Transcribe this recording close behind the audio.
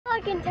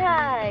vlogging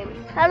time.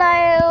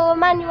 Hello,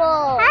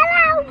 Emmanuel.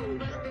 Hello,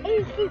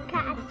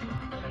 InShot.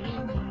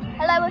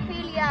 Hello,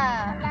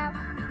 Ophelia. Hello.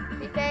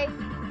 Okay.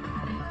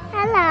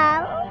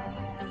 Hello.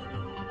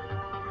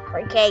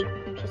 Okay,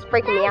 she's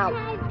freaking me out.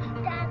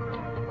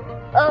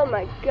 Oh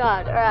my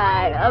god,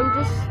 alright, I'm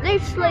just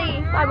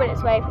literally 5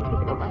 minutes away from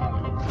picking up my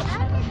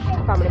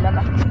family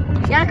member.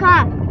 Yellow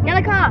car!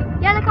 Yellow car!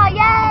 Yellow car!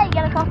 Yay!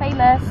 Yellow car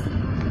famous.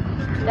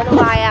 I don't know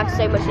why I have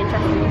so much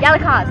interest in yellow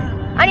cars.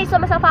 I need to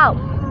sort myself out.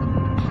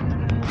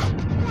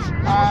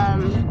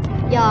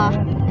 Yeah,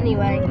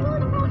 anyway.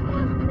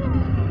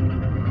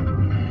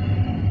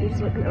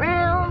 Just looking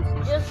around,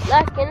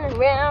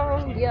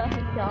 yeah.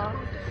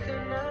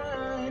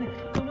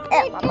 Can I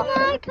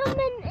come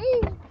in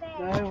eat?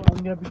 No, I'm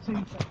going to be 2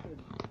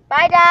 seconds.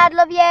 Bye, Dad.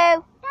 Love you.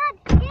 Dad,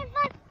 give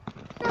us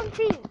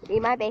something.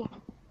 You might be.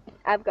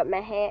 I've got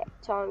my hair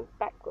turned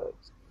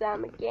backwards.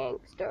 I'm a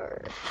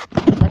gangster.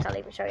 I can't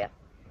even show you.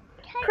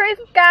 Proof,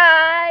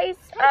 guys.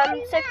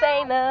 I'm so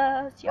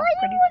famous. You're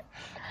pretty.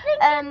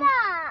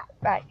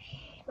 Right.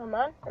 Come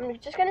on. I'm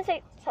just gonna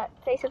say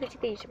something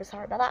to you.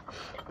 Sorry about that.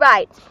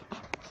 Right.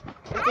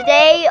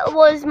 Today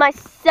was my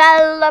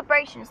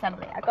celebration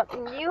assembly. I got a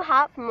new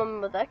hat from my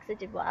mother because I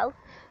did well,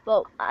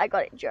 but I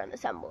got it during the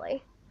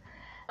assembly.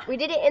 We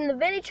did it in the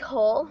village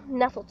hall,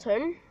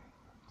 Nettleton.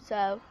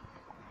 So,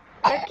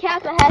 look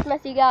out, my hair's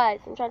messy,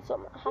 guys. I'm trying to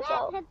sort my hat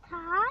out.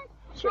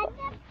 Sure.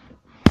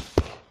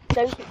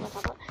 Don't keep my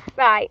hat on.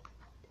 Right.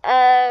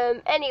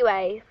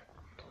 Anyway,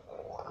 I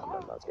can't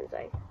remember what I was gonna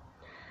say.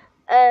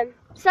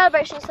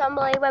 Celebration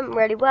assembly went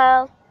really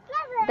well.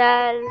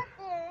 Then,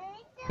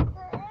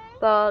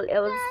 well, it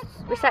was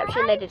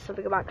reception. They did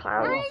something about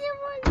clowns.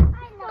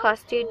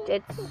 Class 2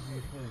 did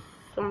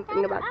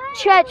something about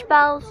church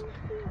bells.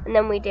 And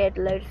then we did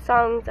a load of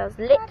songs. There was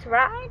lit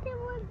rap.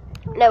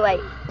 No, wait.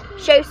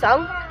 Show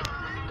song.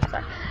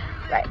 Sorry.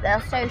 Right, there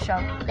was show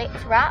song. Lit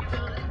rap.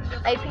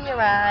 Open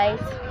your eyes.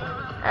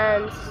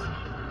 And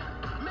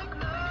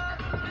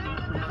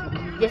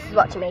this is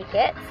what to make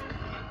it.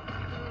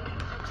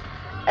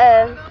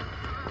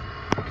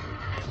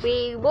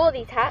 We wore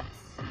these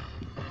hats.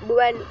 We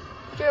went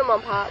during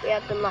one part. We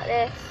had them like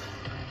this.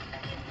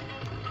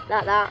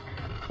 Like that.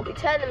 We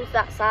turned them to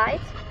that side.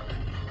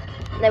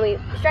 And then we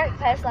strike the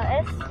pairs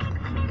like this.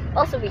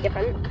 Also be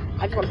different.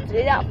 I just wanted to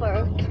do that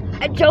for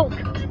a joke.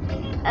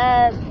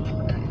 And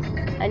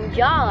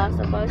yeah,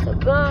 so far so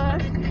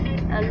good.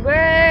 And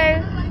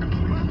we're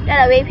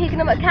picking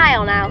up at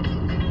Kyle now.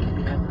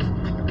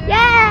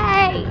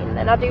 Yay! And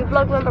then I'll do a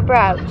vlog with my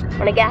bro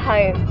when I get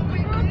home.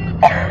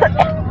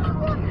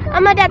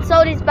 And my dad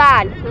sold his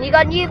van. And you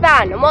got a new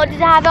van. And what does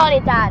it have on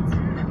it, Dad?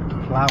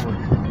 Flowers.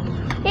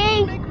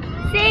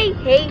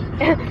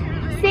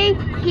 See,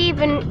 he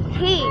emitted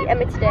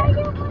it.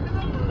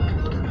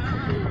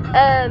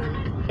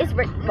 It's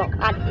well,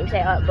 I didn't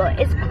say it, but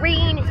it's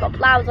green, it's got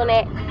flowers on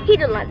it. He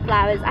doesn't like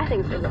flowers. I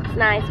think it looks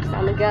nice because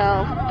I'm a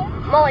girl.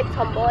 More like a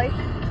tomboy.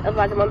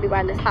 Otherwise I won't be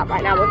wearing this hat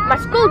right now with my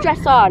school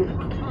dress on.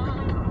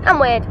 I'm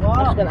weird.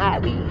 I'm just gonna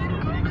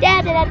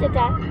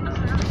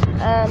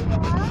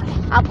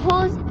I'll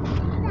pause.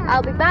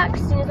 I'll be back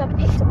as soon as I've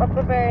picked up my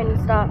brother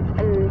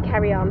and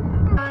carry on.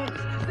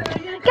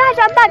 Guys,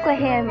 I'm back with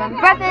him. My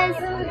brothers.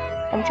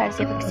 I'm trying to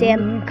see if I can see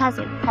him.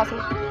 Cousin.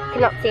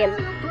 Cannot see him.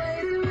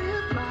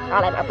 I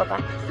like my brother.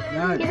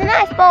 No. He's a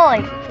nice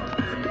boy.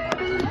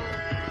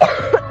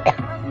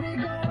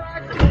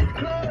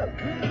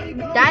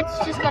 Dad's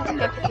just gone to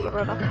go pick up my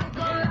brother.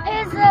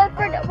 Here's the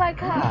front of my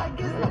car.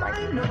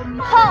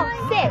 Oh,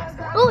 6.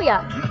 Oh,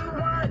 yeah.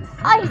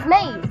 Oh, he's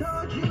maze.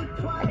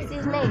 I can see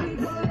his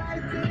maze.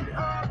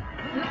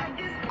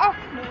 Oh.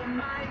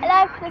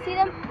 Hello, can I see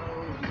them?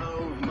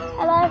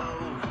 Hello.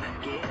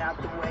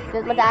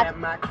 There's my dad.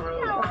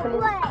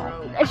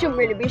 I shouldn't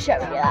really be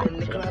showing you that.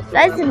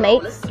 There's his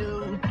mates.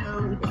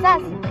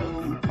 That's his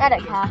mates. I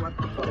don't care.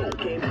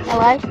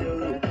 Hello?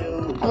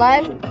 Hello?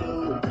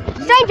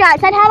 Stranger, I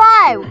said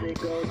hello!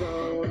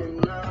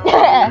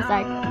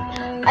 Sorry.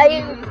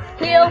 I'm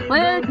here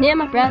with near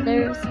my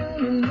brothers.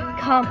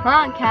 Come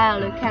on,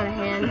 Kyle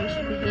O'Callaghan. He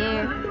should be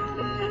here.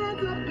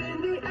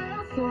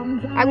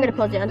 I'm going to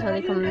pause it until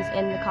he comes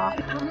in the car.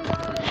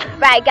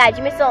 Right, guys,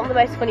 you missed out on the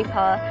most funny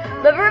part.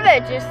 My brother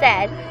just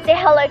said, say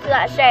hello to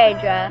that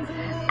stranger.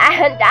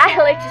 And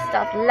I just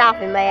started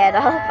laughing my head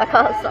off. I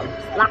can't stop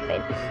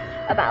laughing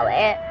about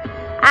it.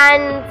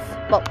 And,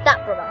 well,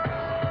 that brother.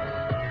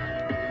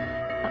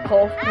 Of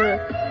course.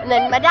 And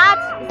then my dad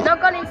has not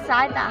gone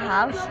inside that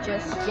house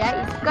just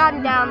yet. He's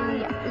gone down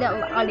the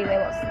little alleyway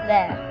what's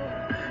there.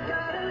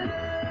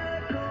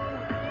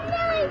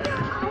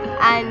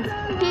 And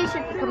he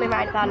should be coming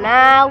right about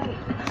now.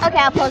 Okay,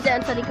 I'll pause it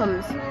until he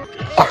comes.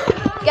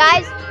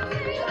 Guys,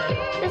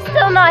 they're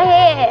still not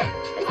here.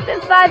 It's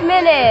been 5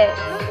 minutes.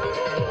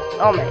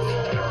 Almost.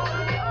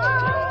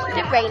 Is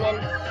it raining?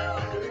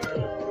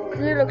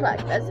 Does it look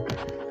like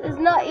there's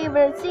not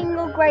even a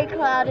single grey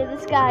cloud in the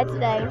sky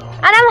today? And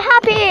I'm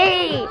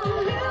happy!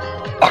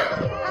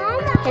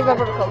 Here's my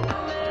brother come.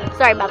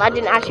 Sorry about that, I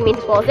didn't actually mean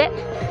to pause it.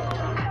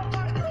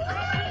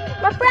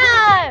 My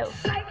bro!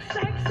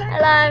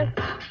 Hello.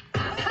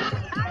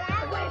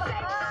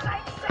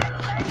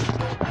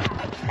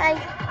 Hey.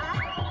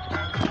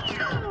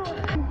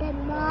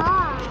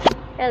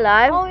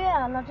 Hello. Oh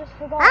yeah, and I just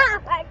forgot.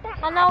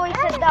 I know he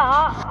said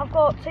that. I've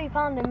got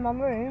 £2 in my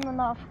room and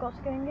I forgot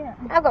to go and get.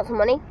 I've got some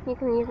money. You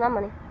can use my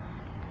money.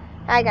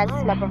 Hi guys, this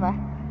is my brother.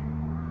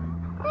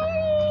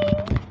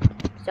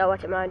 So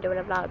what am I doing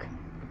a vlog?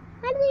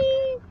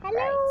 Hello.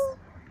 Right.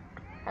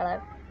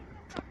 Hello.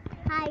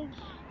 Hi.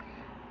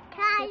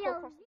 Kyle.